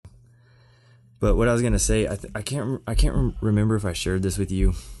But what I was gonna say, I can't remember if I shared this with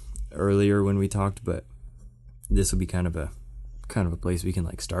you earlier when we talked, but this will be kind of a place we can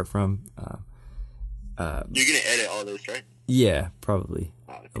like start from. You're gonna edit all this, right? Yeah, probably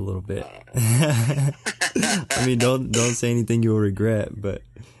a little bit. Right. I mean, don't say anything you'll regret, but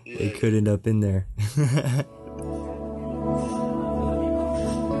it could end up in there.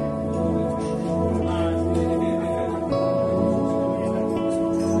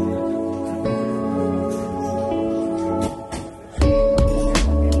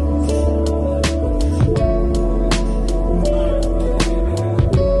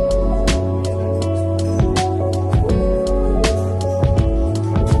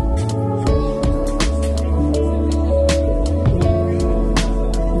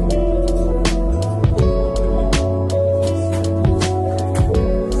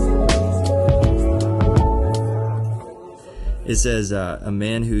 It says, a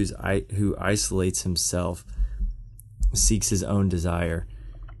man who isolates himself seeks his own desire.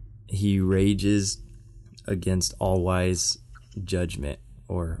 He rages against all wise judgment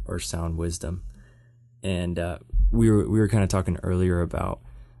or sound wisdom. And we were kind of talking earlier about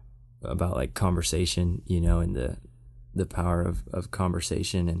like conversation, and the power of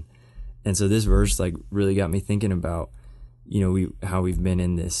conversation. And so this verse like really got me thinking about, how we've been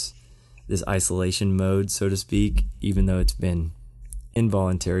in this isolation mode, so to speak, even though it's been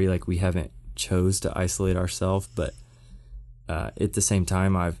involuntary, like we haven't chose to isolate ourselves. But at the same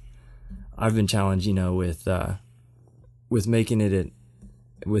time, I've been challenged, with making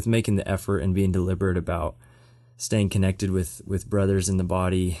the effort and being deliberate about staying connected with brothers in the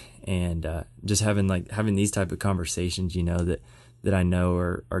body, and just having these type of conversations, that I know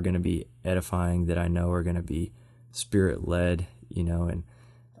are going to be edifying, that I know are going to be spirit led,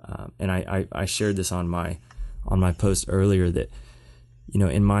 and I shared this on my post earlier that,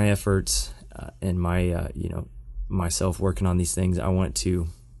 in my efforts and my, myself working on these things, I want to,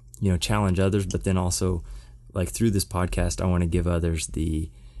 challenge others, but then also like through this podcast, I want to give others the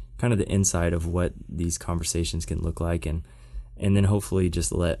kind of the insight of what these conversations can look like. And then hopefully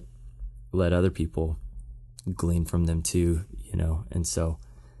just let other people glean from them too, and so,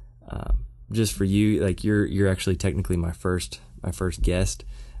 just for you, like you're actually technically my first guest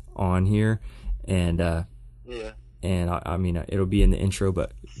on here, and Yeah. and I mean it'll be in the intro,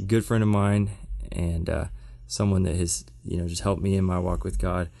 but good friend of mine, and someone that has just helped me in my walk with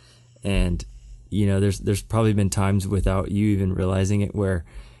God. And there's probably been times without you even realizing it where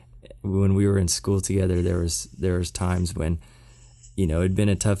when we were in school together, there was times when it'd been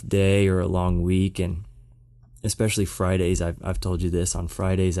a tough day or a long week, and especially Fridays, I've told you this, on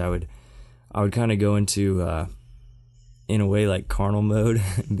Fridays I would kind of go into in a way like carnal mode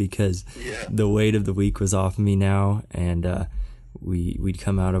because the weight of the week was off me now, and we'd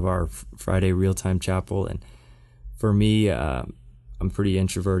come out of our Friday real-time chapel, and for me, I'm pretty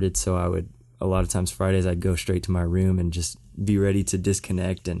introverted, so a lot of times Fridays I'd go straight to my room and just be ready to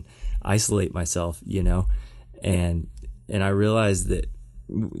disconnect and isolate myself, and I realized that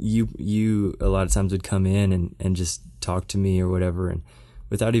you a lot of times would come in and just talk to me or whatever, and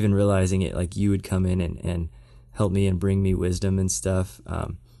without even realizing it, like you would come in and help me and bring me wisdom and stuff,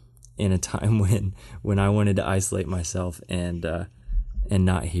 in a time when I wanted to isolate myself and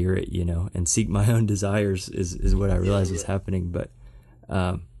not hear it, and seek my own desires is what I realized was happening. But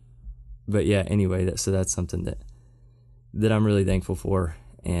yeah, anyway, that's something that I'm really thankful for.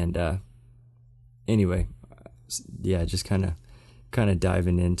 And anyway, yeah, just kind of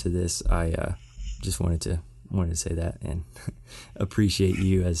diving into this, I just wanted to say that and appreciate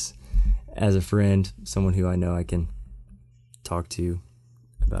you as a friend, someone who I know I can talk to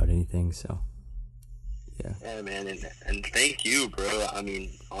about anything. So Yeah, man, and thank you, bro. I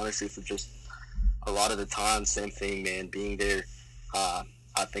mean, honestly, for just a lot of the time, same thing, man, being there.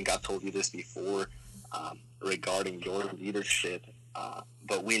 I think I've told you this before, regarding your leadership,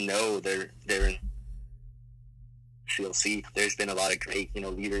 but we know they're in CLC. There's been a lot of great,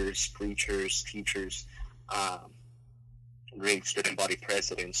 leaders, preachers, teachers, great student body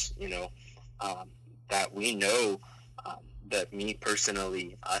presidents, that we know, that me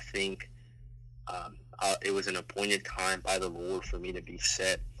personally, I think it was an appointed time by the Lord for me to be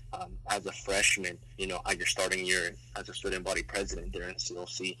set as a freshman, at your starting year as a student body president there in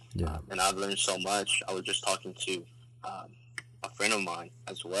CLC. Yeah. And I've learned so much. I was just talking to a friend of mine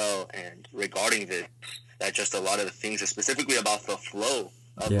as well, and regarding this, that just a lot of the things, specifically about the flow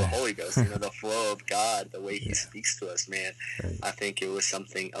of the Holy Ghost, the flow of God, the way He speaks to us, man. Right. I think it was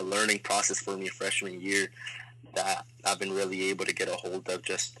a learning process for me freshman year that I've been really able to get a hold of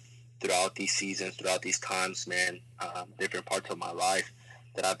just throughout these seasons, throughout these times, man, different parts of my life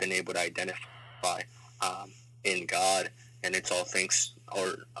that I've been able to identify glorify in God, and it's all thanks,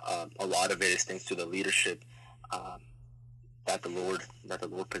 or a lot of it is thanks to the leadership that the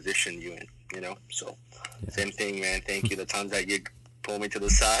Lord positioned you in. So same thing, man. Thank you. The times that you pull me to the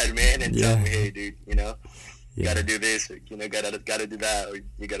side, man, and tell me, hey, dude, you gotta do this, or gotta do that, or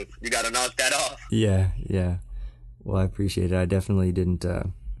you gotta knock that off. Yeah. Well, I appreciate it. I definitely didn't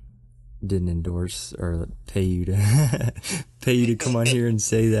endorse or pay you to come on here and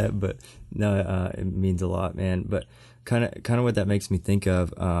say that, but no, it means a lot, man. But kind of what that makes me think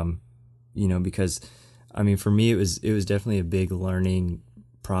of, because I mean, for me, it was definitely a big learning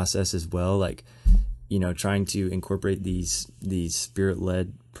process as well. Like, trying to incorporate these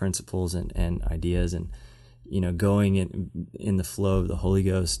spirit-led principles and ideas, and going in the flow of the Holy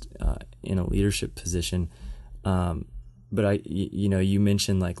Ghost in a leadership position. But you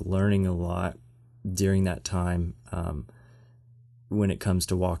mentioned like learning a lot during that time when it comes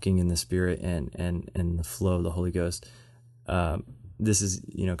to walking in the Spirit and the flow of the Holy Ghost. This is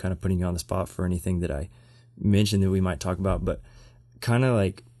kind of putting you on the spot for anything that I mentioned that we might talk about, but kind of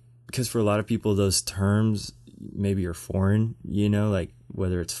like, because for a lot of people those terms maybe are foreign, like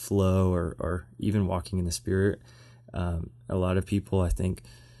whether it's flow or even walking in the Spirit. A lot of people, I think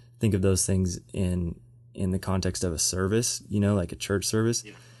of those things in the context of a service, like a church service,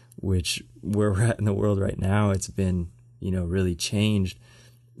 which where we're at in the world right now, it's been, really changed.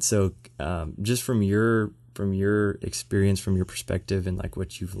 So just from your experience, from your perspective, and like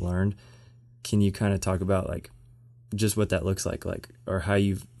what you've learned, can you kind of talk about like just what that looks like, or how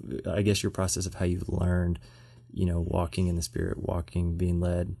I guess your process of how you've learned, walking in the Spirit, being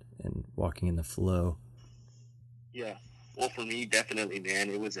led, and walking in the flow? Yeah. Well, for me, definitely, man,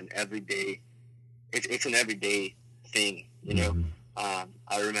 it was an everyday. It's an everyday thing, Mm-hmm.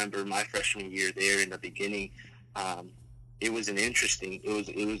 I remember my freshman year there in the beginning. It was an interesting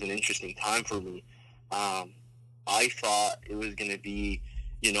time for me. I thought it was going to be,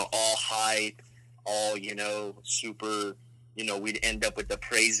 all hype, all, super, we'd end up with the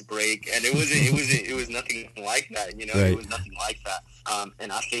praise break, and it was nothing like that, Right. It was nothing like that.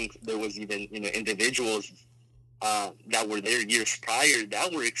 And I think there was even, individuals that were there years prior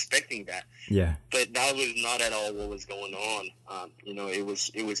that were expecting that. Yeah. But that was not at all what was going on. It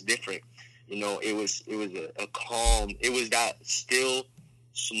was different. It was a calm. It was that still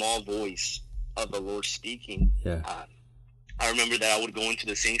small voice of the Lord speaking. Yeah. I remember that I would go into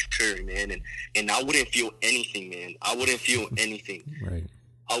the sanctuary, man, and I wouldn't feel anything, man. I wouldn't feel anything. Right.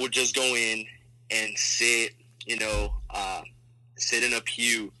 I would just go in and sit, sit in a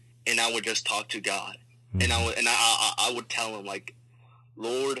pew, and I would just talk to God. And I would tell him, like,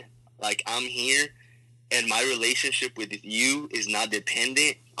 Lord, like, I'm here, and my relationship with you is not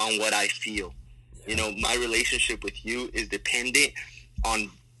dependent on what I feel. Yeah. My relationship with you is dependent on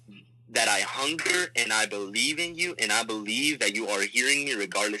that I hunger and I believe in you, and I believe that you are hearing me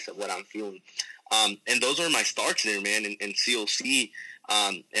regardless of what I'm feeling. And those are my starts there, man, in COC.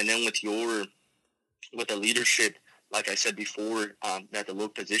 And then with the leadership, like I said before, that the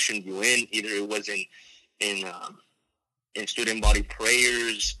Lord positioned you in, either it was in student body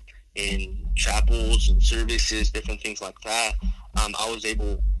prayers, in chapels and services, different things like that. I was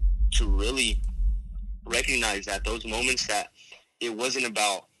able to really recognize that those moments that it wasn't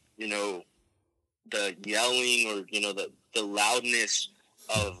about, the yelling or, the loudness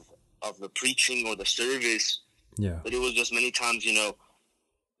of the preaching or the service. Yeah. But it was just many times,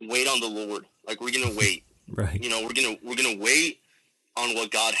 wait on the Lord. Like, we're going to wait. Right. We're going to wait on what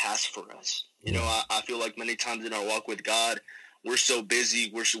God has for us. I feel like many times in our walk with God, we're so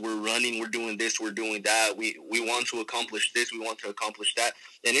busy, we're running, we're doing this, we're doing that. We want to accomplish this, we want to accomplish that.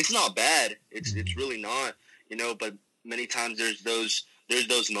 And it's not bad. It's really not, but many times there's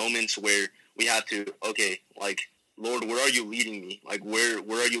those moments where we have to, okay, like, Lord, where are you leading me? Like, where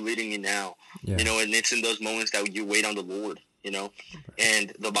are you leading me now? Yeah. And it's in those moments that you wait on the Lord,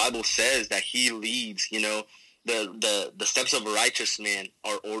 and the Bible says that he leads, the steps of a righteous man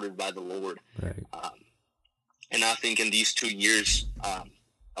are ordered by the Lord. Right. And I think in these 2 years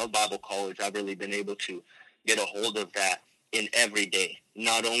of Bible college, I've really been able to get a hold of that in every day,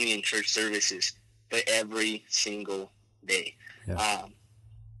 not only in church services, but every single day. Yeah.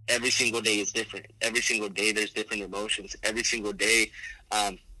 Every single day is different. Every single day there's different emotions. Every single day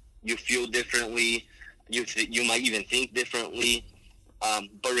you feel differently. You might even think differently.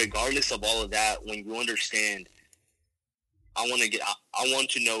 But regardless of all of that, when you understand, I want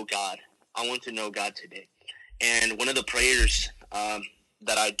to know God. I want to know God today. And one of the prayers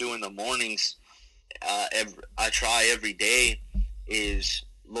that I do in the mornings, I try every day, is,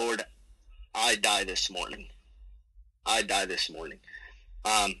 Lord, I die this morning. I die this morning.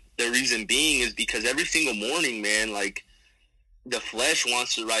 The reason being is because every single morning, man, like, the flesh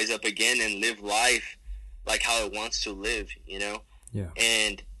wants to rise up again and live life like how it wants to live, you know? Yeah.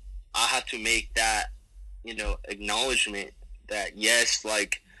 And I have to make that, you know, acknowledgement that, yes,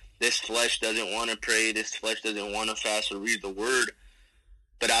 like, this flesh doesn't want to pray, this flesh doesn't want to fast or read the word,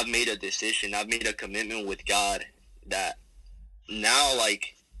 but I've made a decision, I've made a commitment with God that now,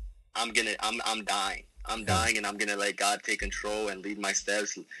 like, I'm dying. I'm dying, and I'm going to let God take control and lead my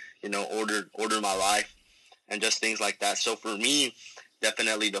steps, you know, order my life and just things like that. So for me,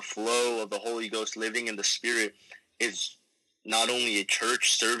 definitely the flow of the Holy Ghost living in the Spirit is not only a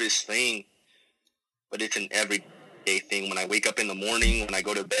church service thing, but it's an everyday thing. When I wake up in the morning, when I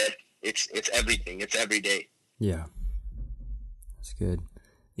go to bed, it's everything. It's every day. Yeah. That's good.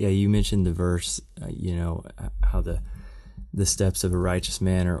 Yeah, you mentioned the verse, you know, how the steps of a righteous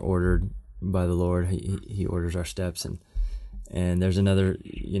man are ordered by the Lord. He orders our steps, and there's another,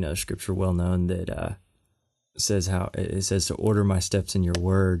 you know, scripture well known that says to order my steps in your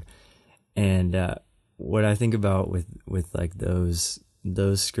word. And what I think about with like those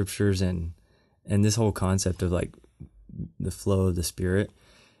scriptures and this whole concept of like the flow of the Spirit,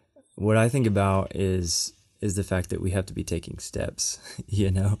 what I think about is the fact that we have to be taking steps.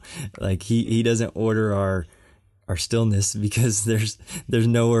 You know, like he doesn't order our stillness, because there's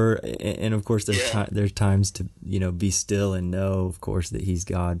nowhere, and of course there's times to, you know, be still and know, of course, that he's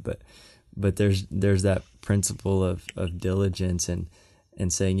God, but there's that principle of diligence and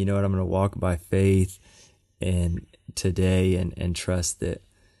saying, you know what, I'm going to walk by faith and today and trust that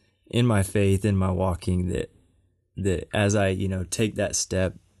in my faith, in my walking, that as I, you know, take that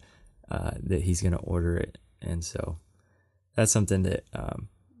step, that he's going to order it. And so that's something that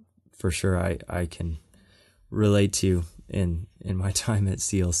for sure I can relate to in my time at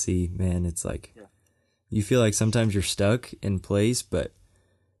CLC. Man, it's like, you feel like sometimes you're stuck in place, but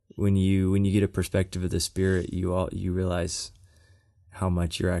when you get a perspective of the Spirit, you realize how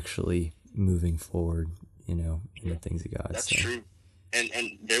much you're actually moving forward, you know, in the things of God. That's true.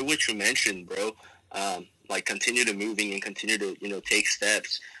 And there, what you mentioned, bro, like, continue to moving and continue to, you know, take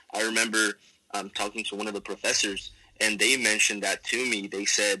steps. I remember talking to one of the professors, and they mentioned that to me. They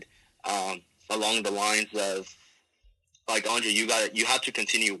said, along the lines of, like, Andre, you have to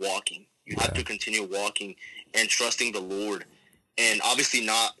continue walking. You have to continue walking and trusting the Lord, and obviously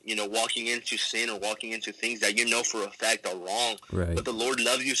not, you know, walking into sin or walking into things that you know for a fact are wrong. Right. But the Lord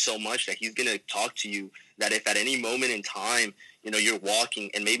loves you so much that he's going to talk to you, that if at any moment in time, you know, you're walking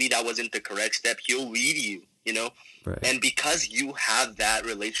and maybe that wasn't the correct step, he'll lead you, you know. Right. And because you have that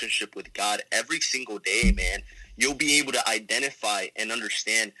relationship with God every single day, man, you'll be able to identify and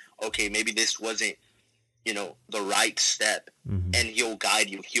understand, okay, maybe this wasn't, you know, the right step. Mm-hmm. And he'll guide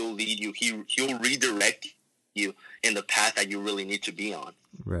you, he'll lead you, he'll redirect you in the path that you really need to be on.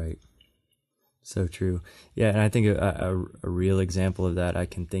 Right. So true. Yeah, and I think a real example of that I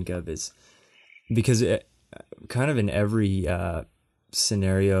can think of is, because kind of in every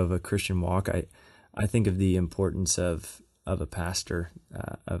scenario of a Christian walk, I think of the importance of a pastor,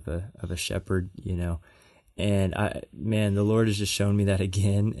 of a shepherd, you know. And the Lord has just shown me that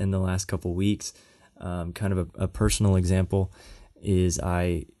again in the last couple weeks. Kind of a personal example is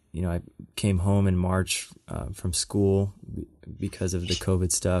I came home in March from school because of the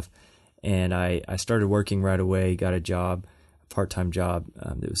COVID stuff, and I started working right away, got a job, a part-time job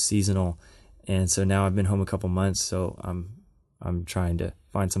that was seasonal, and so now I've been home a couple months, so I'm trying to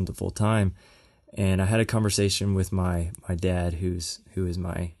find something full-time. And I had a conversation with my dad, who is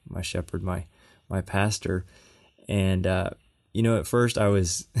my shepherd, my pastor, and you know, at first I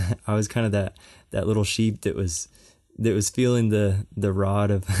was kind of that little sheep that was feeling the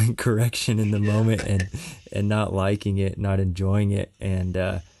rod of correction in the moment and not liking it, not enjoying it, and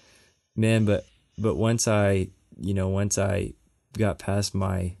but once I got past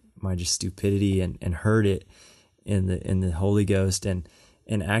my just stupidity and heard it in the Holy Ghost and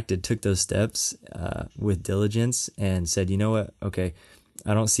took those steps with diligence and said, you know what, okay,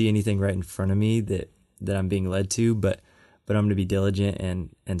 I don't see anything right in front of me that I'm being led to, but I'm going to be diligent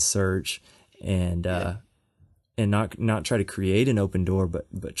and search and not try to create an open door,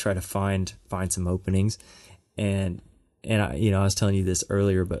 but try to find some openings. And I, you know, I was telling you this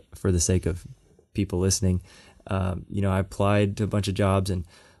earlier, but for the sake of people listening, you know, I applied to a bunch of jobs, and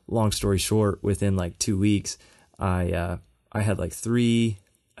long story short, within like 2 weeks, I had like three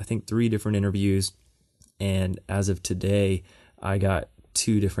different interviews, and as of today, I got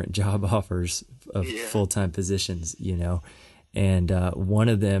 2 different job offers of full-time positions, you know, and one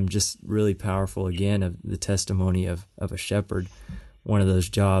of them, just really powerful, again, of the testimony of a shepherd. One of those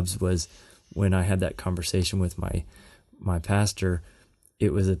jobs was when I had that conversation with my pastor,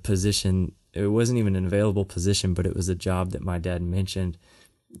 it was a position. It wasn't even an available position, but it was a job that my dad mentioned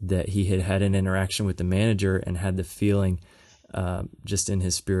that he had had an interaction with the manager and had the feeling just in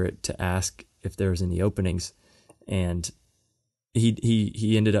his spirit to ask if there was any openings. And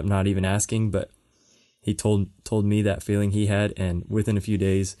he ended up not even asking, but he told me that feeling he had. And within a few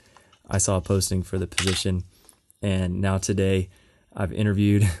days, I saw a posting for the position. And now today I've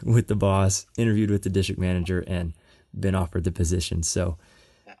interviewed with the boss, interviewed with the district manager, and been offered the position. So,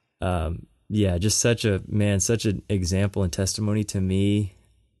 yeah, just such an example and testimony to me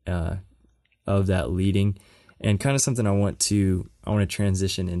of that leading, and kind of something I want to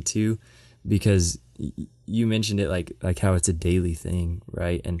transition into, because you mentioned it like how it's a daily thing,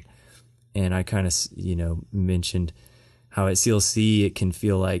 right? And I kind of, mentioned how at CLC it can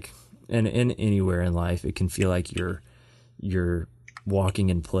feel like, and anywhere in life, it can feel like you're walking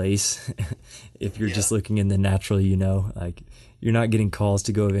in place. If you're just looking in the natural, like you're not getting calls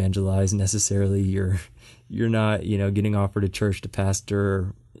to go evangelize necessarily. You're not, getting offered a church to pastor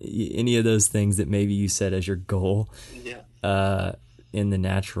or any of those things that maybe you set as your goal in the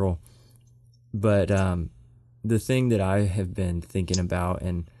natural. But the thing that I have been thinking about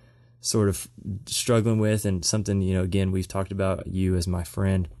and sort of struggling with, and something, again, we've talked about you as my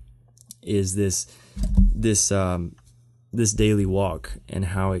friend, is this daily walk, and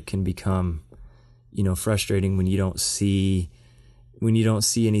how it can become, frustrating when you don't see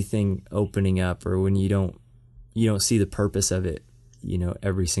anything opening up, or when you don't see the purpose of it,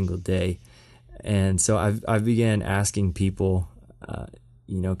 every single day. And so I've began asking people,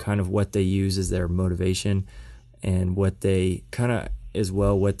 kind of what they use as their motivation, and what they kind of as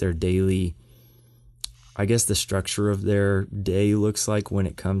well, what their daily, I guess the structure of their day looks like when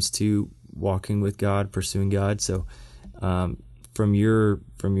it comes to walking with God, pursuing God. So, from your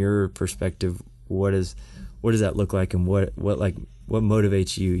perspective, what does that look like, and what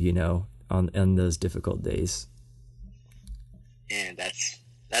motivates you, on those difficult days? And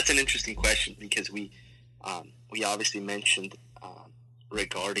that's an interesting question, because we obviously mentioned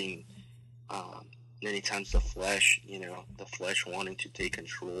regarding many times the flesh wanting to take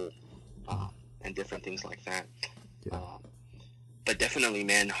control, and different things like that. Yeah. But definitely,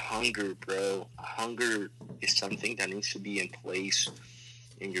 man, hunger is something that needs to be in place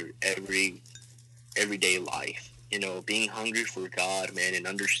in your everyday life. Being hungry for God, man, and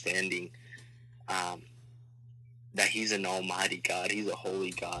understanding that He's an almighty God, He's a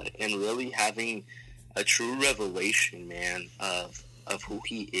holy God, and really having a true revelation, man, of who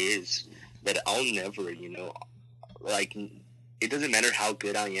He is, that I'll never, like, it doesn't matter how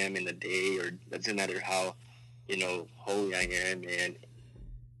good I am in the day, or it doesn't matter how, holy I am, man.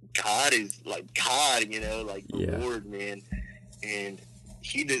 God is like God, like the Lord, man. And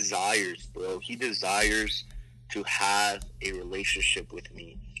He desires, bro. He desires to have a relationship with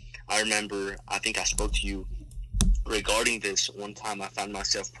me. I remember, I think I spoke to you regarding this one time. I found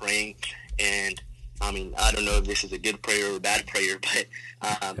myself praying, and I don't know if this is a good prayer or a bad prayer, but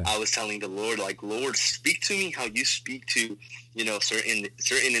I was telling the Lord, like, Lord, speak to me how you speak to,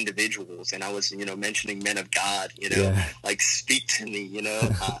 certain individuals. And I was, mentioning men of God, like, speak to me,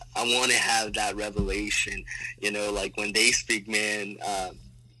 I want to have that revelation, like when they speak, man,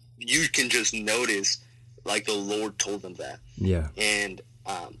 you can just notice, like, the Lord told them that. Yeah. And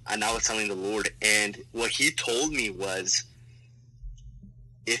I was telling the Lord, and what He told me was,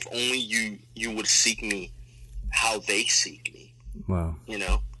 if only you would seek me how they seek me. Wow.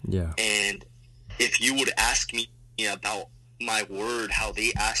 Yeah. And if you would ask me about my word, how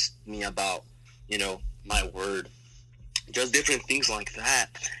they asked me about, my word, just different things like that.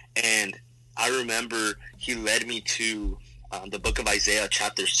 And I remember He led me to the book of Isaiah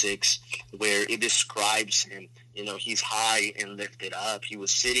chapter 6, where it describes Him. He's high and lifted up. He was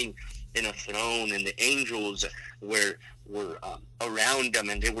sitting in a throne, and the angels were around Him,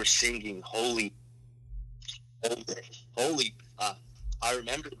 and they were singing, "Holy, holy, holy." I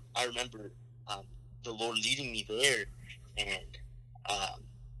remember the Lord leading me there, and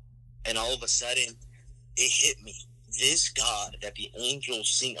all of a sudden it hit me. This God that the angels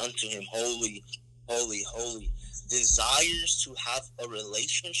sing unto Him, "Holy, holy, holy," desires to have a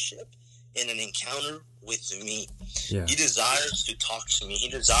relationship and an encounter with me. Yeah. He desires to talk to me. He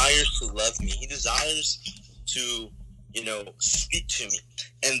desires to love me. He desires to, speak to me.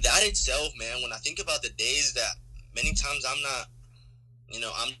 And that itself, man, when I think about the days that many times I'm not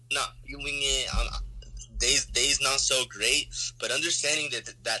feeling it, days not so great, but understanding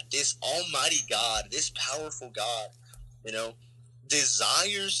that this almighty God, this powerful God,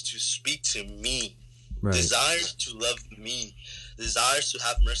 desires to speak to me, right, desires to love me, desires to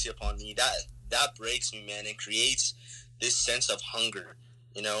have mercy upon me, that breaks me, man, and creates this sense of hunger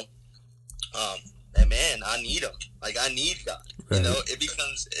you know. And man, I need him. Like, I need God. Right. You know, it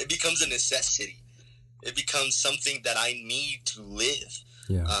becomes a necessity. It becomes something that I need to live.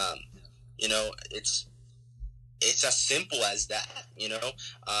 Yeah. You know, it's as simple as that. You know,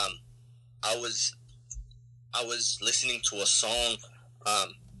 I was listening to a song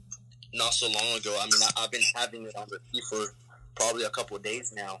not so long ago. I mean, I've been having it on repeat for probably a couple of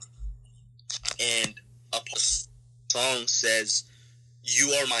days now, and a song says,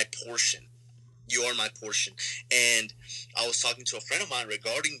 "You are my portion. You are my portion." And I was talking to a friend of mine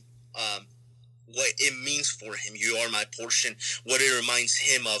regarding what it means for him. You are my portion. What it reminds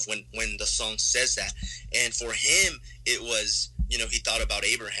him of when the song says that. And for him, it was, you know, he thought about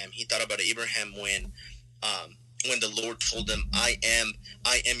Abraham. He thought about Abraham when the Lord told him, I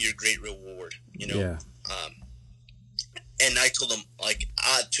am your great reward. You know. Yeah. And I told him, like,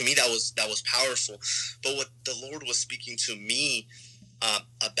 to me that was powerful. But what the Lord was speaking to me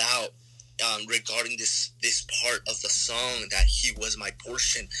about regarding this part of the song, that he was my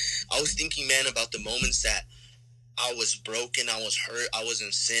portion, I was thinking, man, about the moments that I was broken, I was hurt, I was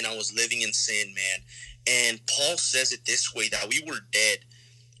in sin, I was living in sin, man. And Paul says it this way, that we were dead.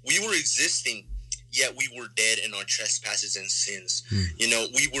 We were existing, yet we were dead in our trespasses and sins. You know,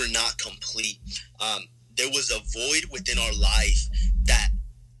 we were not complete. There was a void within our life, that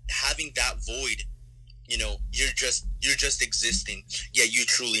having that void, you know, you're just existing, yet you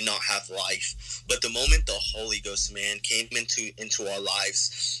truly not have life. But the moment the Holy Ghost, man, came into our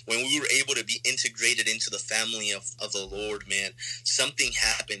lives, when we were able to be integrated into the family of the Lord, man, something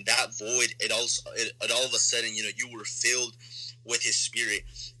happened. That void, it all of a sudden, you know, you were filled with His Spirit.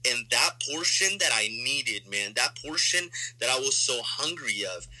 And that portion that I needed, man, that portion that I was so hungry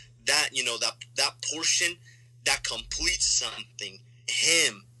of, that, you know, that portion that completes something,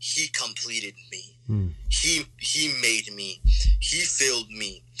 He completed me. He made me. He filled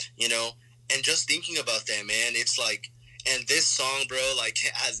me, you know. And just thinking about that, man, it's like, and this song, bro, like,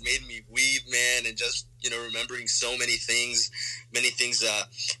 has made me weep, man. And just, you know, remembering so many things,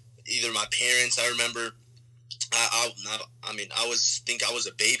 either my parents, I remember, I was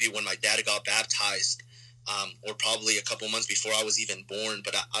a baby when my dad got baptized, or probably a couple months before I was even born.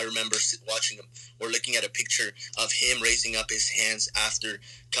 But I remember watching him, or looking at a picture of him raising up his hands after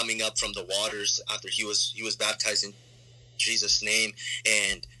coming up from the waters, after he was baptized in Jesus' name.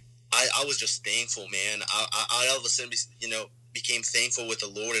 And I was just thankful, man. I all of a sudden, you know, became thankful with the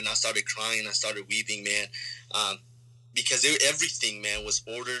Lord, and I started crying, and I started weeping, man, because everything, man, was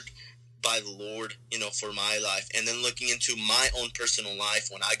ordered by the Lord, you know, for my life. And then looking into my own personal life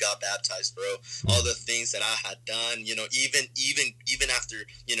when I got baptized, bro, all the things that I had done, you know, even after,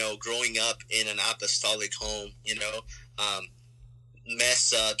 you know, growing up in an apostolic home, you know,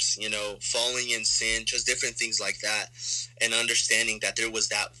 mess ups, you know, falling in sin, just different things like that, and understanding that there was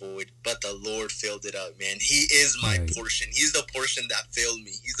that void, but the Lord filled it up, man. He is my portion. He's the portion that filled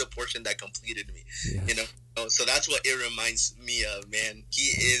me. He's the portion that completed me, you know. So that's what it reminds me of, man. He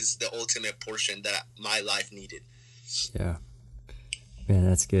is the ultimate portion that my life needed. Yeah, man,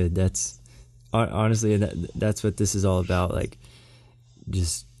 that's good. That's honestly, that's what this is all about. Like,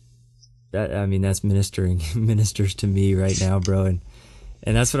 just that. I mean, that's ministers to me right now, bro.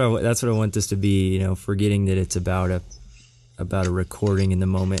 And that's what I want this to be. You know, forgetting that it's about a recording in the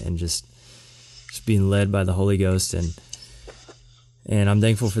moment, and just being led by the Holy Ghost, and I'm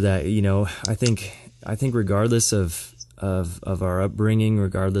thankful for that. You know, I think regardless of our upbringing,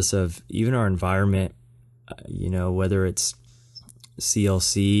 regardless of even our environment, you know, whether it's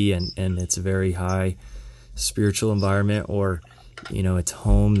CLC and it's a very high spiritual environment, or, you know, it's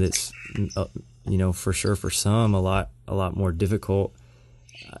home that's, you know, for sure for some a lot more difficult.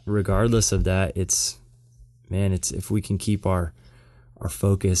 Regardless of that, it's if we can keep our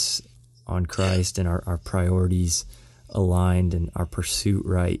focus on Christ, and our priorities aligned, and our pursuit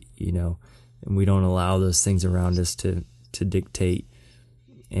right, you know, and we don't allow those things around us to dictate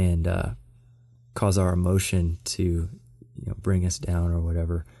and cause our emotion to, you know, bring us down or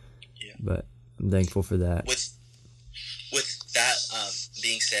whatever. Yeah. But I'm thankful for that. With that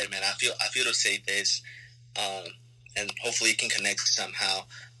being said, man, I feel to say this, and hopefully it can connect somehow.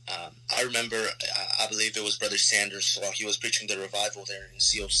 I remember, I believe it was Brother Sanders, while he was preaching the revival there in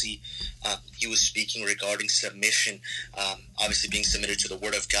COC, he was speaking regarding submission, obviously being submitted to the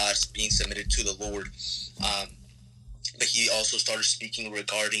Word of God, being submitted to the Lord. But he also started speaking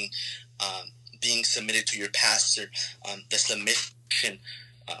regarding being submitted to your pastor, the submission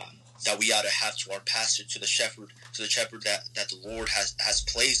that we ought to have to our pastor, to the shepherd that the Lord has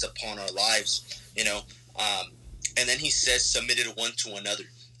placed upon our lives, you know. And then he says, submitted one to another.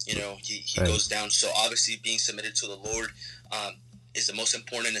 You know, he right. goes down. So obviously being submitted to the Lord, is the most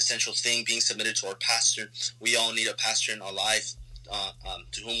important and essential thing, being submitted to our pastor. We all need a pastor in our life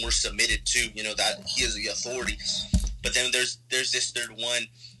to whom we're submitted to, that he is the authority. But then there's this third one,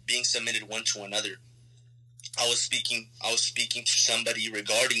 being submitted one to another. I was speaking to somebody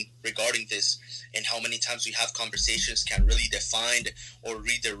regarding this, and how many times we have conversations can really define or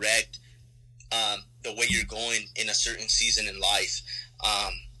redirect the way you're going in a certain season in life.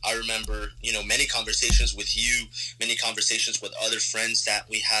 I remember, many conversations with you, many conversations with other friends that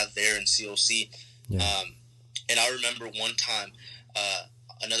we have there in COC. Yeah. And I remember one time,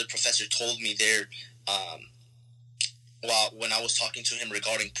 another professor told me there, when I was talking to him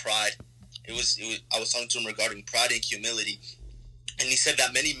regarding pride, I was talking to him regarding pride and humility. And he said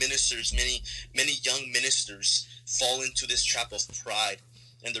that many ministers, many young ministers fall into this trap of pride.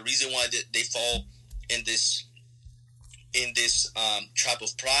 And the reason why they fall in this trap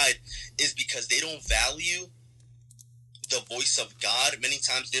of pride is because they don't value the voice of God. Many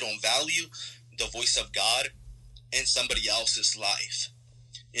times they don't value the voice of God in somebody else's life.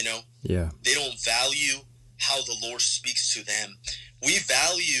 Yeah. They don't value how the Lord speaks to them. We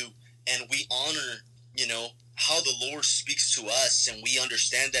value and we honor, how the Lord speaks to us, and we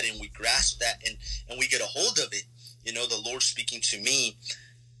understand that and we grasp that and we get a hold of it. The Lord speaking to me.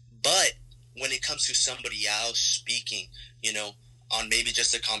 But when it comes to somebody else speaking, on maybe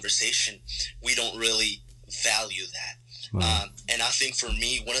just a conversation, we don't really value that. Wow. And I think for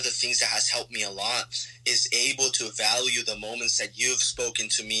me, one of the things that has helped me a lot is able to value the moments that you've spoken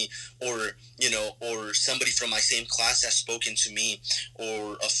to me, or somebody from my same class has spoken to me,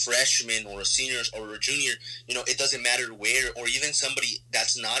 or a freshman or a senior or a junior, it doesn't matter where, or even somebody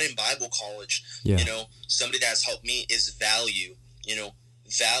that's not in Bible college, yeah. Somebody that has helped me is value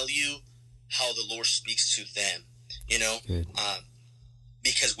how the Lord speaks to them,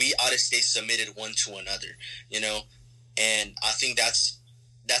 because we ought to stay submitted one to another, and I think that's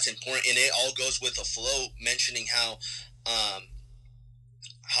important, and it all goes with a flow, mentioning how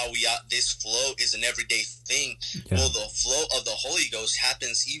this flow is an everyday thing. Yeah. Well, the flow of the Holy Ghost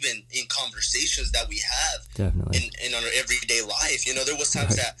happens even in conversations that we have. Definitely. In our everyday life. There was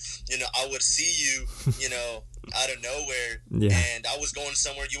times that, I would see you, out of nowhere, yeah. And I was going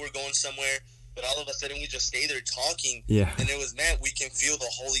somewhere, you were going somewhere, but all of a sudden we just stay there talking. Yeah. And it was, man, we can feel the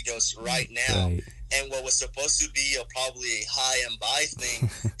Holy Ghost right now. Right. And what was supposed to be probably a high and by thing,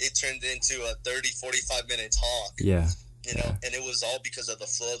 it turned into a 30, 45-minute talk. Yeah. And it was all because of the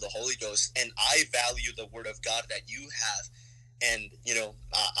flow of the Holy Ghost. And I value the Word of God that you have. And,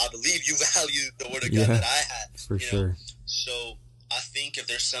 I believe you value the Word of God that I had. For sure. So I think if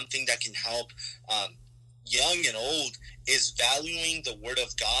there's something that can help young and old, is valuing the Word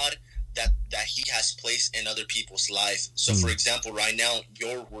of God that He has placed in other people's life. So, for example, right now,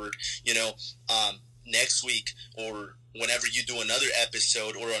 your word, next week or whenever you do another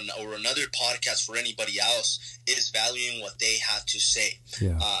episode or another podcast for anybody else, is valuing what they have to say.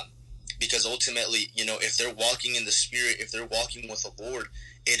 Yeah. Because ultimately, if they're walking in the Spirit, if they're walking with the Lord,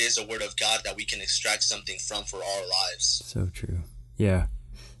 it is a word of God that we can extract something from for our lives. So true. Yeah,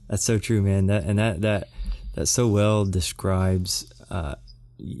 that's so true, man. That so well describes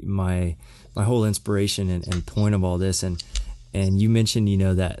my whole inspiration and point of all this. And you mentioned,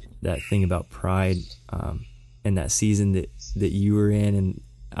 that thing about pride, and that season that you were in. And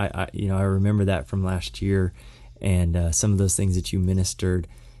I remember that from last year, and some of those things that you ministered,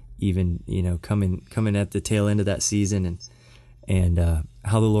 even, coming at the tail end of that season, and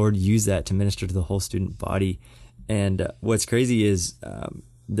how the Lord used that to minister to the whole student body. And what's crazy is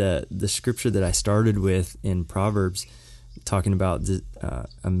the scripture that I started with in Proverbs, talking about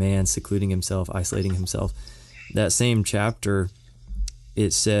a man secluding himself, isolating himself. That same chapter,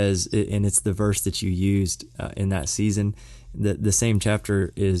 it says, and it's the verse that you used in that season. The same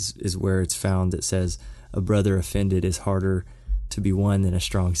chapter is where it's found that says, "A brother offended is harder to be won than a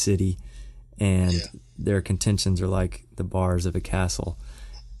strong city, and their contentions are like the bars of a castle."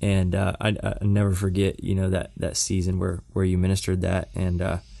 And I never forget, that season where you ministered that,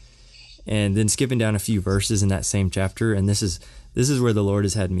 and then skipping down a few verses in that same chapter, and this is where the Lord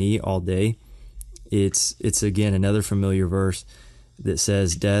has had me all day. It's again another familiar verse that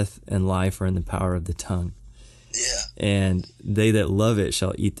says, "Death and life are in the power of the tongue." Yeah. And they that love it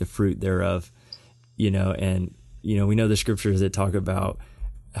shall eat the fruit thereof. And we know the scriptures that talk about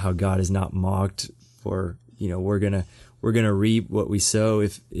how God is not mocked, for we're gonna reap what we sow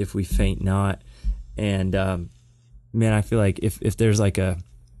if we faint not. And man, I feel like if there's like a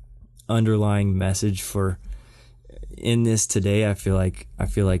underlying message for in this today, I feel like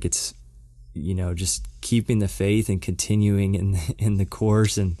it's just keeping the faith and continuing in the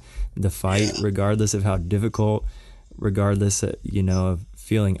course and the fight, regardless of how difficult, regardless, of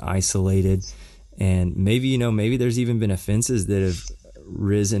feeling isolated. And maybe, maybe there's even been offenses that have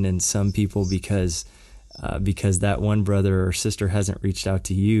risen in some people because that one brother or sister hasn't reached out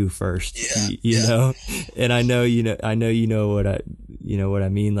to you first, you know. And I know what I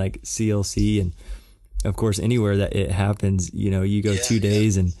mean, like CLC, and of course anywhere that it happens, you go 2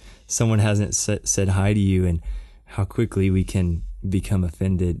 days and someone hasn't said hi to you, and how quickly we can become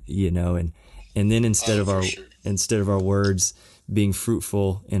offended, and then instead of our words being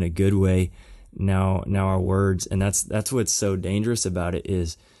fruitful in a good way, now our words, and that's what's so dangerous about it,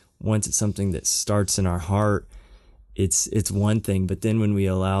 is once it's something that starts in our heart, it's one thing, but then when we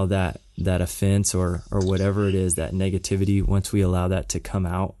allow that offense or whatever it is, that negativity, once we allow that to come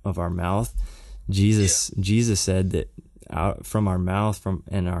out of our mouth, Jesus said that out from our mouth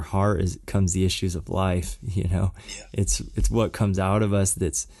and our heart comes the issues of life. It's what comes out of us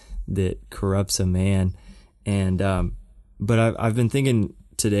that corrupts a man. And but I've been thinking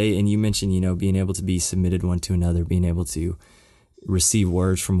today, and you mentioned being able to be submitted one to another, being able to receive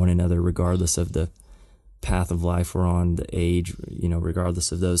words from one another regardless of the path of life we're on, the age,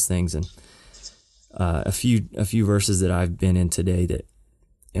 regardless of those things. And a few verses that I've been in today that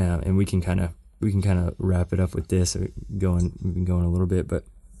and we can kind of wrap it up with this. We've been going a little bit, but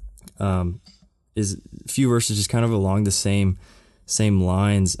is a few verses just kind of along the same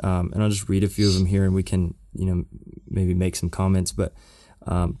lines. And I'll just read a few of them here, and we can maybe make some comments. But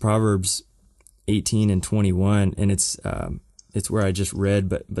Proverbs 18 and 21, and it's where I just read,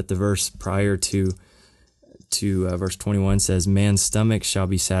 but the verse prior to verse 21 says, "Man's stomach shall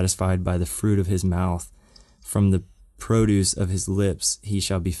be satisfied by the fruit of his mouth; from the produce of his lips he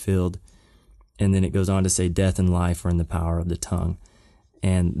shall be filled." And then it goes on to say, "Death and life are in the power of the tongue,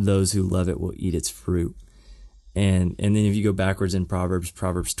 and those who love it will eat its fruit." And then if you go backwards in Proverbs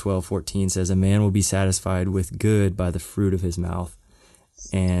 12:14 says, "A man will be satisfied with good by the fruit of his mouth."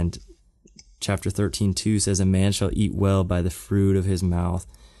 And chapter 13:2 says, "A man shall eat well by the fruit of his mouth,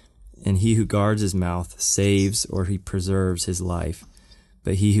 and he who guards his mouth saves, or he preserves his life.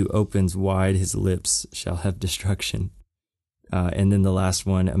 But he who opens wide his lips shall have destruction." And then the last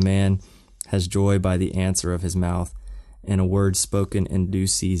one, "A man has joy by the answer of his mouth, and a word spoken in due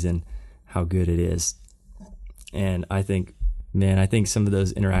season, how good it is." And I think some of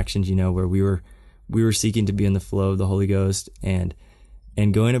those interactions, where we were seeking to be in the flow of the Holy Ghost and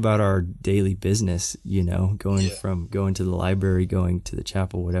going about our daily business, from going to the library, going to the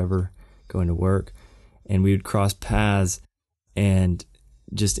chapel, whatever, going to work, and we would cross paths, and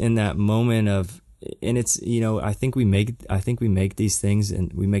just in that moment of, and it's, I think we make these things,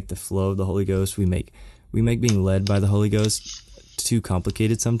 and we make the flow of the Holy Ghost, we make being led by the Holy Ghost too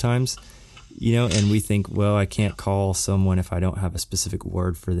complicated sometimes, and we think, well, I can't call someone if I don't have a specific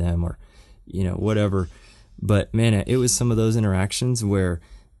word for them, or, whatever. But man, it was some of those interactions where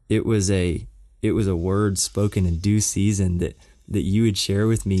it was a word spoken in due season that you would share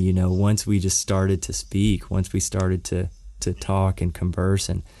with me, once we just started to speak, once we started to talk and converse,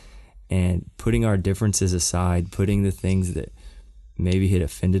 and putting our differences aside, putting the things that maybe had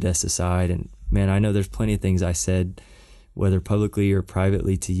offended us aside. And man, I know there's plenty of things I said, whether publicly or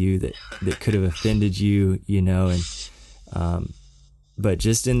privately, to you that could have offended you, and but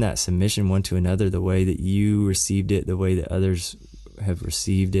just in that submission one to another, the way that you received it, the way that others have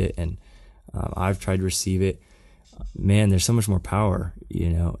received it, and I've tried to receive it, man, there's so much more power,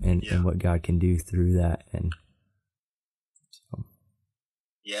 and what God can do through that. And so.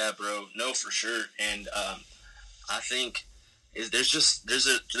 Yeah, bro. No, for sure. And I think there's just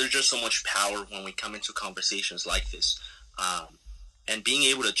so much power when we come into conversations like this. And being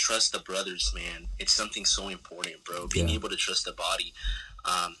able to trust the brothers, man, it's something so important, bro. Being able to trust the body.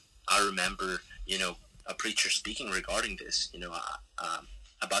 I remember, a preacher speaking regarding this,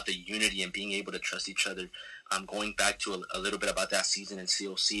 about the unity and being able to trust each other. Going back to a little bit about that season in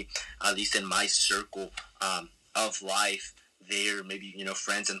COC, at least in my circle of life there, maybe,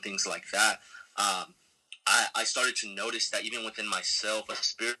 friends and things like that, I started to notice that even within myself, a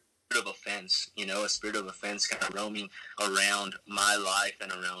spirit of offense kind of roaming around my life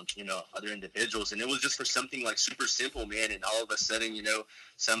and around, other individuals. And it was just for something like super simple, man. And all of a sudden,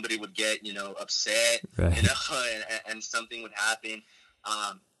 somebody would get, upset, right. And something would happen.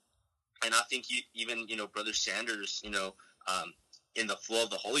 And I think even, Brother Sanders, in the flow of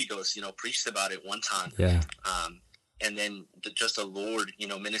the Holy Ghost, preached about it one time. Yeah. And then just the Lord,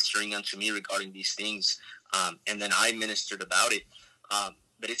 ministering unto me regarding these things. And then I ministered about it.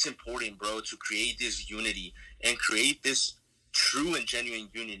 But it's important, bro, to create this unity and create this true and genuine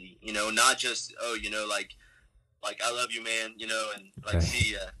unity, not just, like I love you, man, and like Right.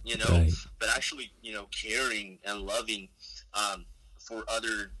 see ya, Right. but actually, caring and loving, for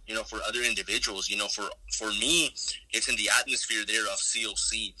other, for other individuals. For me, it's in the atmosphere there of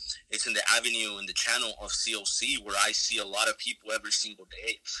COC. It's in the avenue and the channel of COC where I see a lot of people every single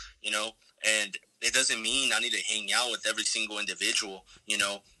day, and it doesn't mean I need to hang out with every single individual,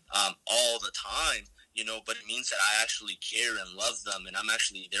 all the time, but it means that I actually care and love them, and I'm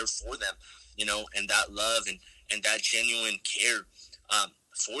actually there for them, and that love and that genuine care,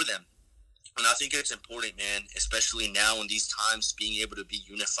 for them. And I think it's important, man, especially now in these times, being able to be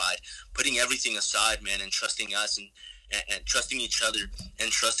unified, putting everything aside, man, and trusting us and trusting each other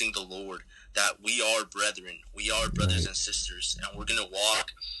and trusting the Lord, that we are brethren, we are brothers Right. and sisters, and we're gonna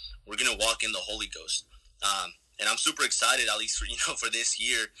walk in the Holy Ghost. And I'm super excited, at least for for this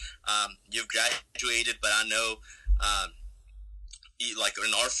year. You've graduated, but I know, like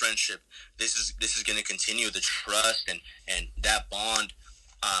in our friendship, this is going to continue the trust and that bond,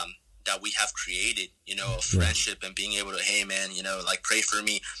 that we have created, of friendship, and being able to, hey man, like pray for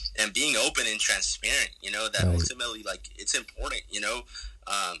me, and being open and transparent, that Right. ultimately, like, it's important,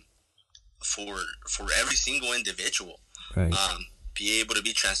 for every single individual, Right. be able to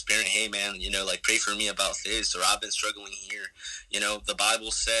be transparent. Hey man, like pray for me about this, or I've been struggling here. The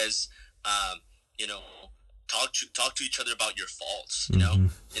Bible says, you know, talk to each other about your faults,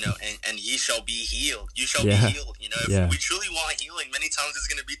 Mhm. and ye shall be healed. You shall Yeah. be healed. If Yeah. we truly want healing, many times it's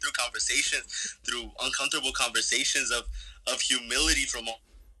going to be through conversations, through uncomfortable conversations of humility from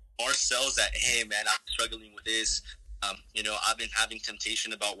ourselves, that, hey man, I'm struggling with this. I've been having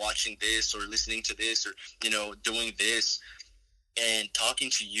temptation about watching this or listening to this, or, doing this, and talking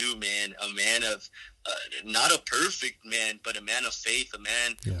to you, man, a man of, not a perfect man, but a man of faith, a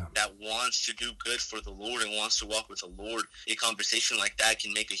man Yeah. that wants to do good for the Lord and wants to walk with the Lord. A conversation like that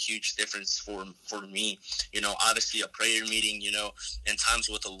can make a huge difference for me. Obviously a prayer meeting, and times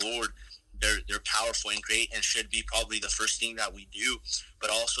with the Lord, they're powerful and great, and should be probably the first thing that we do. But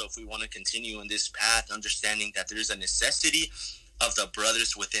also, if we want to continue in this path, understanding that there's a necessity of the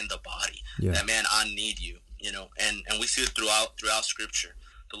brothers within the body. Yeah. That, man, I need you, and we see it throughout Scripture.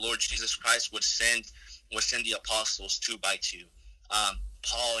 The Lord Jesus Christ would send the apostles 2 by 2.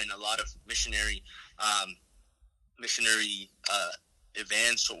 Paul, in a lot of missionary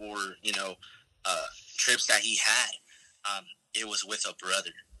events, or trips that he had, it was with a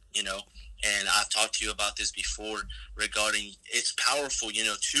brother. And I've talked to you about this before, regarding it's powerful.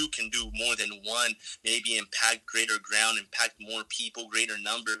 Two can do more than one, maybe impact greater ground, impact more people, greater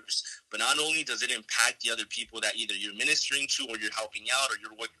numbers. But not only does it impact the other people that either you're ministering to, or you're helping out, or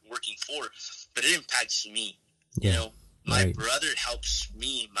you're working for, but it impacts me. Yeah. My Right. brother helps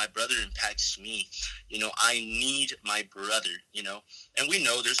me. My brother impacts me. I need my brother, and we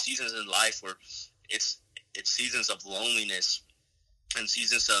know there's seasons in life where it's seasons of loneliness, and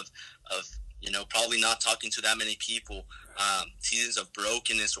seasons of probably not talking to that many people, seasons of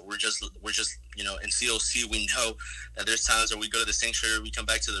brokenness, or we're just in COC, we know that there's times where we go to the sanctuary, we come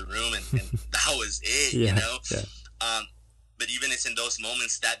back to the room, and that was it. Yeah. Yeah. But even it's in those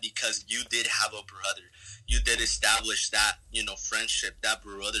moments that, because you did have a brother, you did establish that friendship, that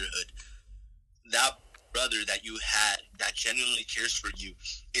brotherhood, that brother that you had that genuinely cares for you,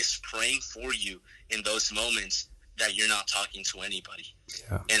 is praying for you in those moments that you're not talking to anybody.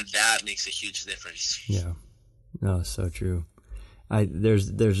 Yeah. And that makes a huge difference. Yeah. No, so true. There's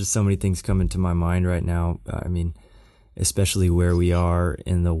just so many things coming to my mind right now. I mean, especially where we are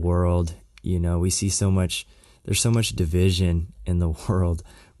in the world, we see there's so much division in the world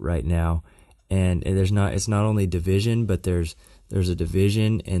right now. And it's not only division, but there's a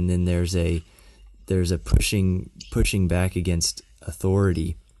division, and then there's a pushing back against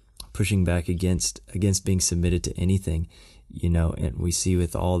authority, pushing back against being submitted to anything, and we see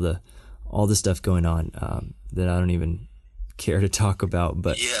with all the stuff going on, that I don't even care to talk about,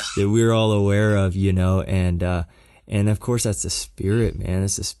 but Yeah. that we're all aware of, and of course that's the spirit, man.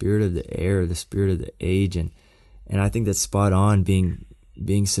 It's the spirit of the air, the spirit of the age, and I think that's spot on, being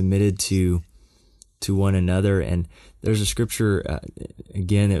submitted to one another. And there's a scripture,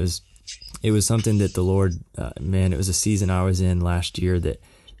 again, it was something that the Lord, it was a season I was in last year that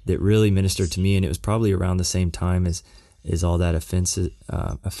really ministered to me, and it was probably around the same time as all that offense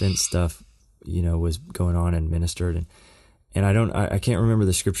stuff, was going on and ministered, and I can't remember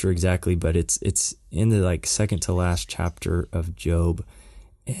the scripture exactly, but it's in the second to last chapter of Job,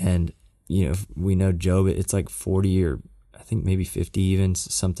 and we know Job, it's 40, or I think maybe 50 even,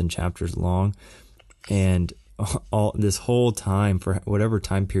 something chapters long, and all this whole time, for whatever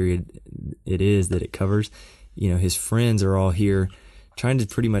time period it is that it covers, his friends are all here trying to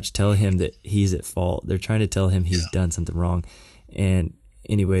pretty much tell him that he's at fault. They're trying to tell him he's done something wrong. And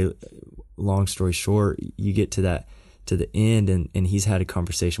anyway, long story short, you get to the end, and he's had a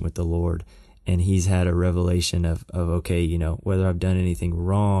conversation with the Lord, and he's had a revelation of okay, you know, whether I've done anything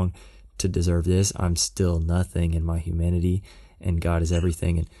wrong to deserve this, I'm still nothing in my humanity, and God is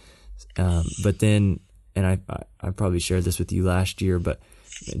everything. And but then, and I probably shared this with you last year, but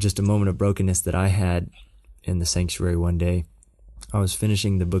just a moment of brokenness that I had in the sanctuary one day. I was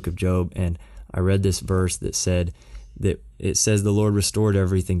finishing the book of Job, and I read this verse that said that it says the Lord restored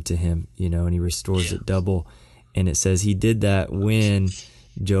everything to him, you know, and he restores it double. And it says he did that when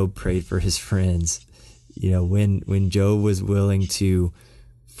Job prayed for his friends. You know, when Job was willing to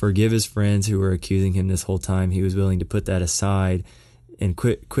forgive his friends who were accusing him this whole time, he was willing to put that aside and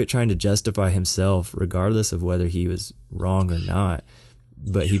quit trying to justify himself, regardless of whether he was wrong or not.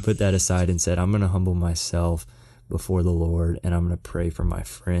 But he put that aside and said, I'm going to humble myself before the Lord, and I'm going to pray for my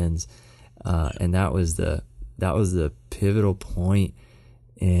friends. And that was the pivotal point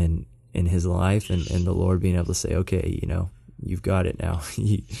in his life, and the Lord being able to say, okay, you know, you've got it now.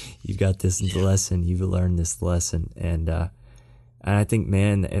 You've got this lesson. You've learned this lesson. And I think,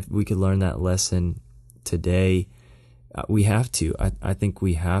 man, if we could learn that lesson today, we have to. I think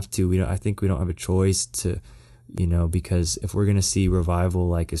we have to. I think we don't have a choice to, you know, because if we're going to see revival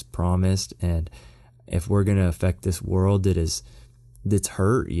like is promised, and if we're going to affect this world that's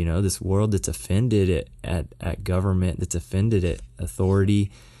hurt, you know, this world that's offended at government, that's offended at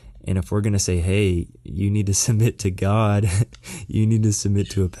authority, and if we're going to say, hey, you need to submit to God, you need to submit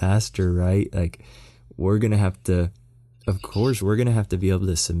to a pastor, right? Like, we're going to have to, of course, we're going to have to be able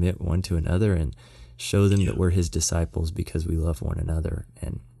to submit one to another and show them that we're his disciples because we love one another.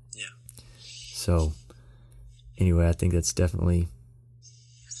 And so anyway, I think that's definitely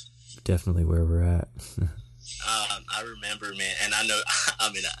where we're at. I remember, man, and I know,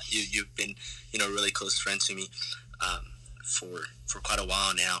 I mean, you've been, you know, really close friend to me for quite a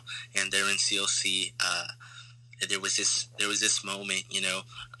while now, and there in CLC, there was this moment, you know,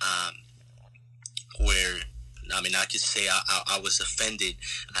 where, I mean, I could say I was offended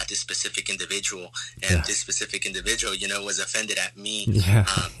at this specific individual, and this specific individual, you know, was offended at me.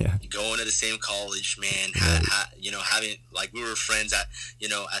 Going to the same college, man, you know, having, like, we were friends at, you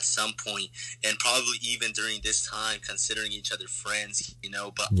know, at some point, and probably even during this time, considering each other friends, you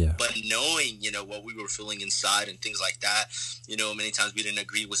know, but knowing, you know, what we were feeling inside and things like that, you know, many times we didn't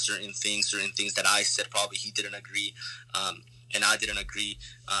agree with certain things that I said, probably he didn't agree, and I didn't agree,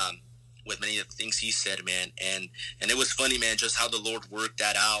 with many of the things he said, man. And it was funny, man, just how the Lord worked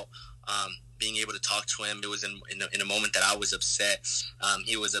that out. Being able to talk to him, it was in a moment that I was upset.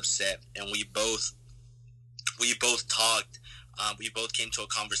 He was upset, and we both talked. We both came to a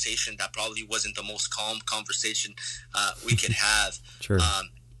conversation that probably wasn't the most calm conversation we could have. Sure.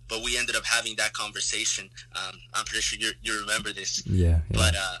 But we ended up having that conversation. I'm pretty sure you remember this. Yeah.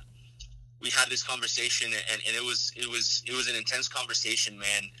 But we had this conversation, and it was an intense conversation,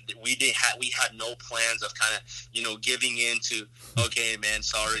 man. We had no plans of kind of, you know, giving in to, okay, man,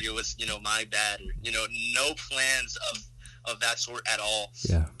 sorry, it was, you know, my bad, or, you know, no plans of that sort at all.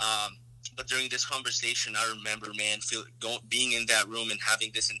 Yeah. But during this conversation, I remember, man, being in that room and having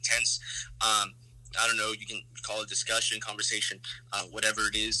this intense, I don't know, you can call it discussion, conversation, whatever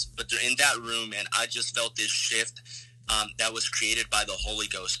it is. But in that room, man, I just felt this shift that was created by the Holy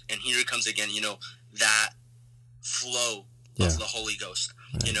Ghost. And here it comes again, you know, that flow of the Holy Ghost,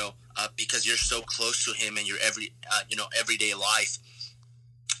 you know, because you're so close to him in your everyday life.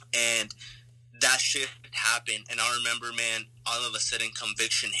 And that shift happened. And I remember, man, all of a sudden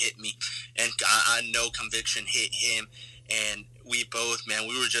conviction hit me, and I know conviction hit him. And we both, man,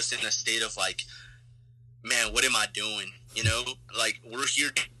 we were just in a state of like, man, what am I doing? You know, like, we're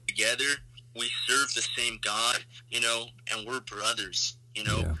here together. We serve the same God, you know, and we're brothers, you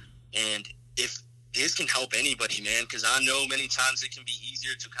know, and if this can help anybody, man, because I know many times it can be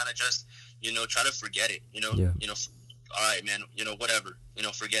easier to kind of just, you know, try to forget it, you know, all right, man, you know, whatever, you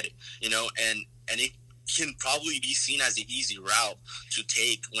know, forget it, you know, and it can probably be seen as an easy route to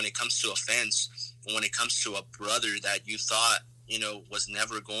take when it comes to offense, when it comes to a brother that you thought, you know, was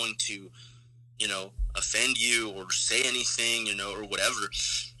never going to, you know, offend you or say anything, you know, or whatever.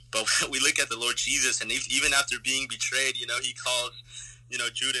 But we look at the Lord Jesus, and even after being betrayed, you know, he calls, you know,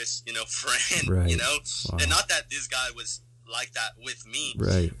 Judas, you know, friend, you know, and not that this guy was like that with me,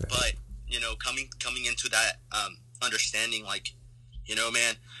 but, you know, coming into that understanding, like, you know,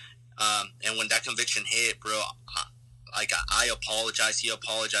 man, and when that conviction hit, bro, I apologize, he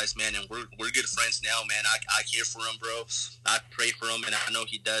apologized, man, and we're good friends now, man. I care for him, bro. I pray for him, and I know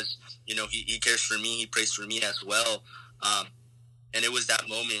he does, you know, he cares for me, he prays for me as well. And it was that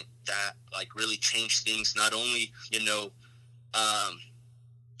moment that like really changed things, not only,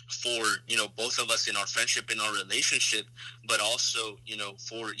 for, both of us in our friendship, in our relationship, but also,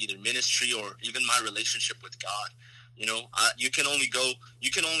 for either ministry or even my relationship with God. You can only go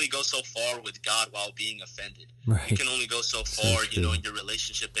so far with God while being offended. Right. You can only go so far, in your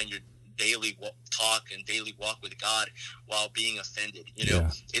relationship and your daily talk and daily walk with God while being offended.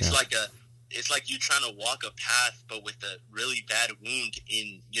 It's like you trying to walk a path, but with a really bad wound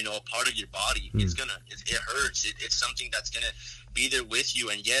in, a part of your body. It hurts. It's something that's going to be there with you.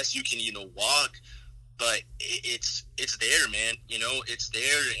 And yes, you can, walk, but it's there, man. It's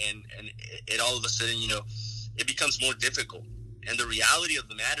there. And it all of a sudden, it becomes more difficult. And the reality of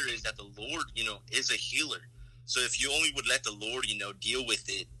the matter is that the Lord, is a healer. So if you only would let the Lord, deal with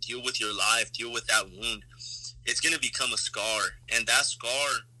it, deal with your life, deal with that wound, it's going to become a scar. And that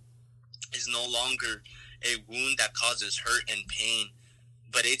scar is no longer a wound that causes hurt and pain,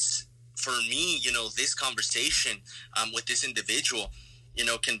 but it's, for me, this conversation with this individual,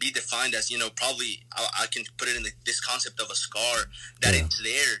 can be defined as, probably I can put it in this concept of a scar, that it's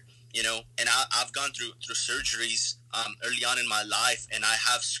there, and I've gone through surgeries early on in my life, and I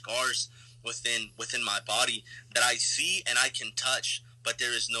have scars within my body that I see and I can touch, but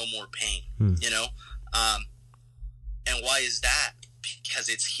there is no more pain, and why is that? Because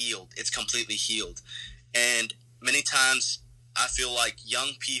it's healed. It's completely healed. And many times I feel like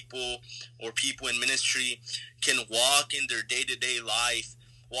young people or people in ministry can walk in their day-to-day life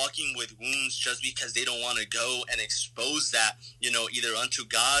walking with wounds just because they don't want to go and expose that, either unto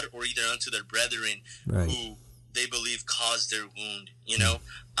God or either unto their brethren, right, who they believe caused their wound,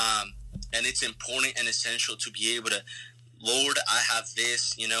 and it's important and essential to be able to, Lord, I have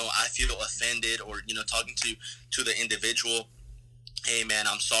this, I feel offended, or, talking to the individual, hey man,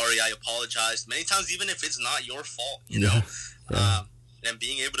 I'm sorry, I apologize. Many times, even if it's not your fault, and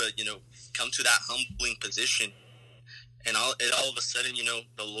being able to, come to that humbling position, and all of a sudden,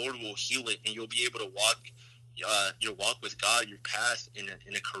 the Lord will heal it, and you'll be able to walk your walk with God, your path in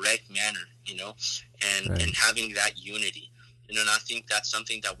a correct manner, and having that unity. And I think that's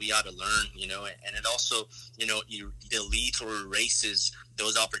something that we ought to learn, and it also, you deletes or erases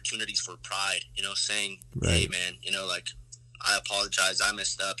those opportunities for pride, saying, hey man, I apologize, I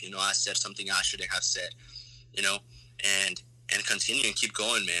messed up, I said something I shouldn't have said, and continue and keep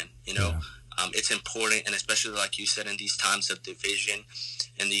going, man, it's important, and especially like you said, in these times of division,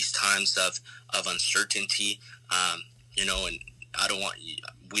 in these times of uncertainty, and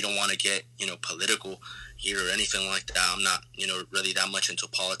we don't want to get, political here or anything like that. I'm not, really that much into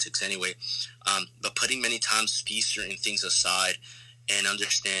politics anyway, but putting many times these certain things aside and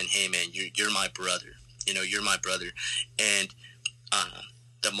understand, hey man, you're my brother. You're my brother. And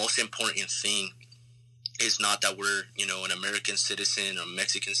the most important thing is not that we're, an American citizen or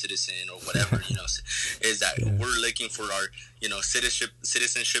Mexican citizen or whatever, is that we're looking for our,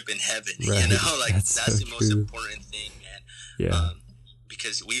 citizenship in heaven, that's the most important thing, man. Yeah.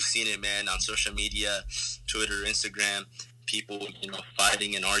 Because we've seen it, man, on social media, Twitter, Instagram, people,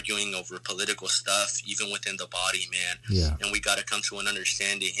 fighting and arguing over political stuff, even within the body, man. Yeah. And we got to come to an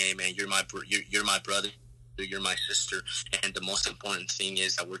understanding, hey man, you're my brother, you're my sister, and the most important thing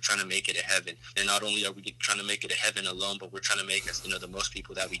is that we're trying to make it to heaven. And not only are we trying to make it to heaven alone, but we're trying to make us, the most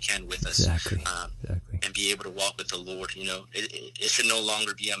people that we can with us. Exactly. And be able to walk with the Lord. It should no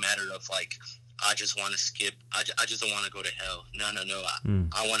longer be a matter of like, I just want to skip. I just don't want to go to hell. No.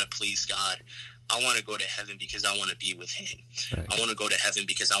 I want to please God. I want to go to heaven because I want to be with Him. Right. I want to go to heaven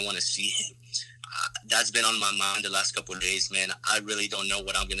because I want to see Him. That's been on my mind the last couple of days, man. I really don't know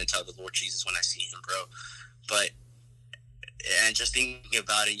what I'm going to tell the Lord Jesus when I see Him, bro. But, and just thinking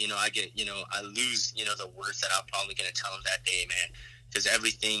about it, I get, I lose, the words that I'm probably going to tell Him that day, man. Because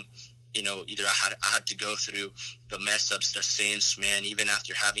everything, either I had to go through the mess ups, the sins, man, even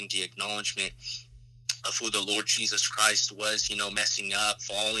after having the acknowledgement of who the Lord Jesus Christ was, messing up,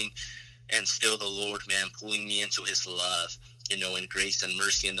 falling, and still the Lord, man, pulling me into His love, in grace and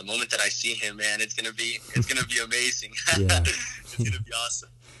mercy. And the moment that I see Him, man, it's gonna be amazing. Yeah. It's gonna be awesome.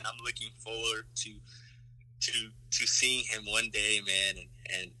 I'm looking forward to seeing Him one day, man,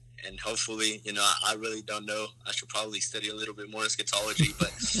 and hopefully, I really don't know. I should probably study a little bit more eschatology,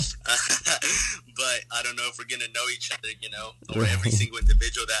 but but I don't know if we're gonna know each other, or every single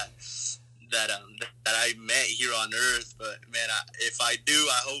individual that I met here on Earth. But man, if I do,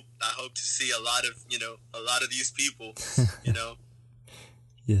 I hope to see a lot of these people,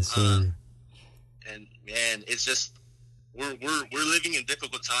 Yes, sir. And man, it's just we're living in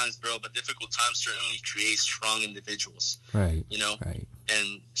difficult times, bro. But difficult times certainly create strong individuals, right? Right.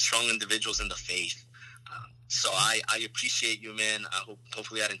 And strong individuals in the faith. So I appreciate you, man.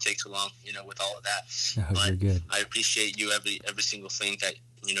 Hopefully I didn't take too long, with all of that. No, but you're good. I appreciate you every single thing that,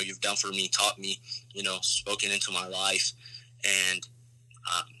 you've done for me, taught me, spoken into my life. And,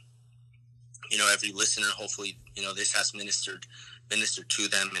 every listener, hopefully, this has ministered to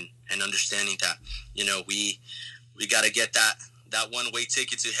them and understanding that, we got to get that one-way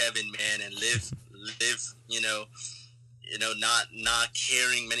ticket to heaven, man, and live, not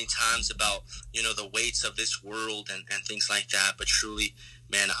caring many times about, the weights of this world and things like that, but truly,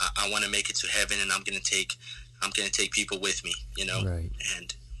 man, I want to make it to heaven, and I'm going to take people with me, Right.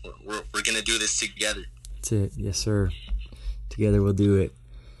 And we're going to do this together. That's it. Yes, sir. Together we'll do it.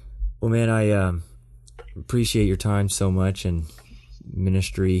 Well, man, I appreciate your time so much and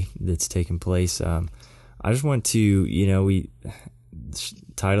ministry that's taken place. I just want to, the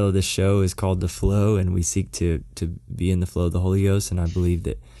title of this show is called The Flow, and we seek to be in the flow of the Holy Ghost, and I believe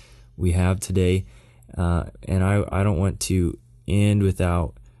that we have today. And I don't want to end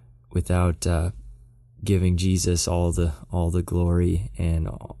without giving Jesus all the glory and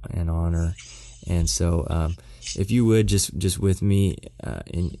honor. And so, if you would just with me,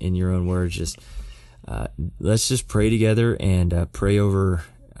 in your own words, let's just pray together and pray over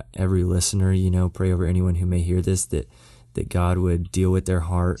every listener. Pray over anyone who may hear this, that God would deal with their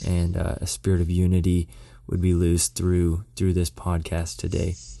heart and a spirit of unity would be loosed through this podcast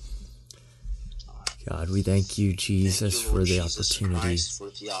today. God, we thank you, Jesus, for the opportunity.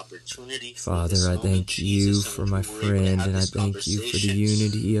 Father, I thank you for my friend, and I thank you for the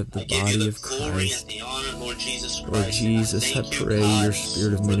unity of the body of Christ. Lord Jesus, I pray your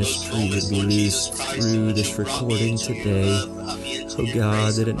spirit of ministry would be loosed through this recording today. Oh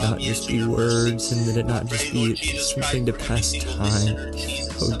God, that it not just be words and that it not just be something to pass time.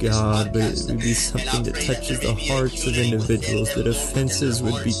 Oh God, but it would be something that touches the hearts of individuals, that offenses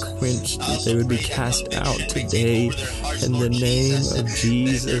would be quenched, that they would be cast out today. In the name of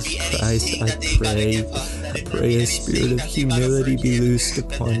Jesus Christ, I pray a spirit of humility be loosed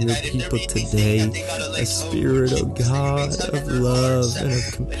upon your people today. A spirit, oh God, of love and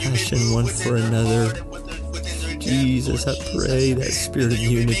of compassion one for another. Jesus, I pray that spirit of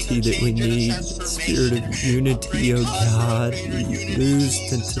unity that we need, that spirit of unity, oh God, be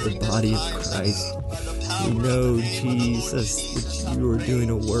loosed into the body of Christ. We know, Jesus, that you are doing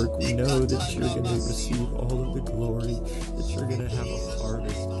a work. We know that you're going to receive all of the glory, that you're going to have a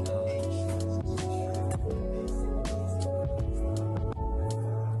harvest.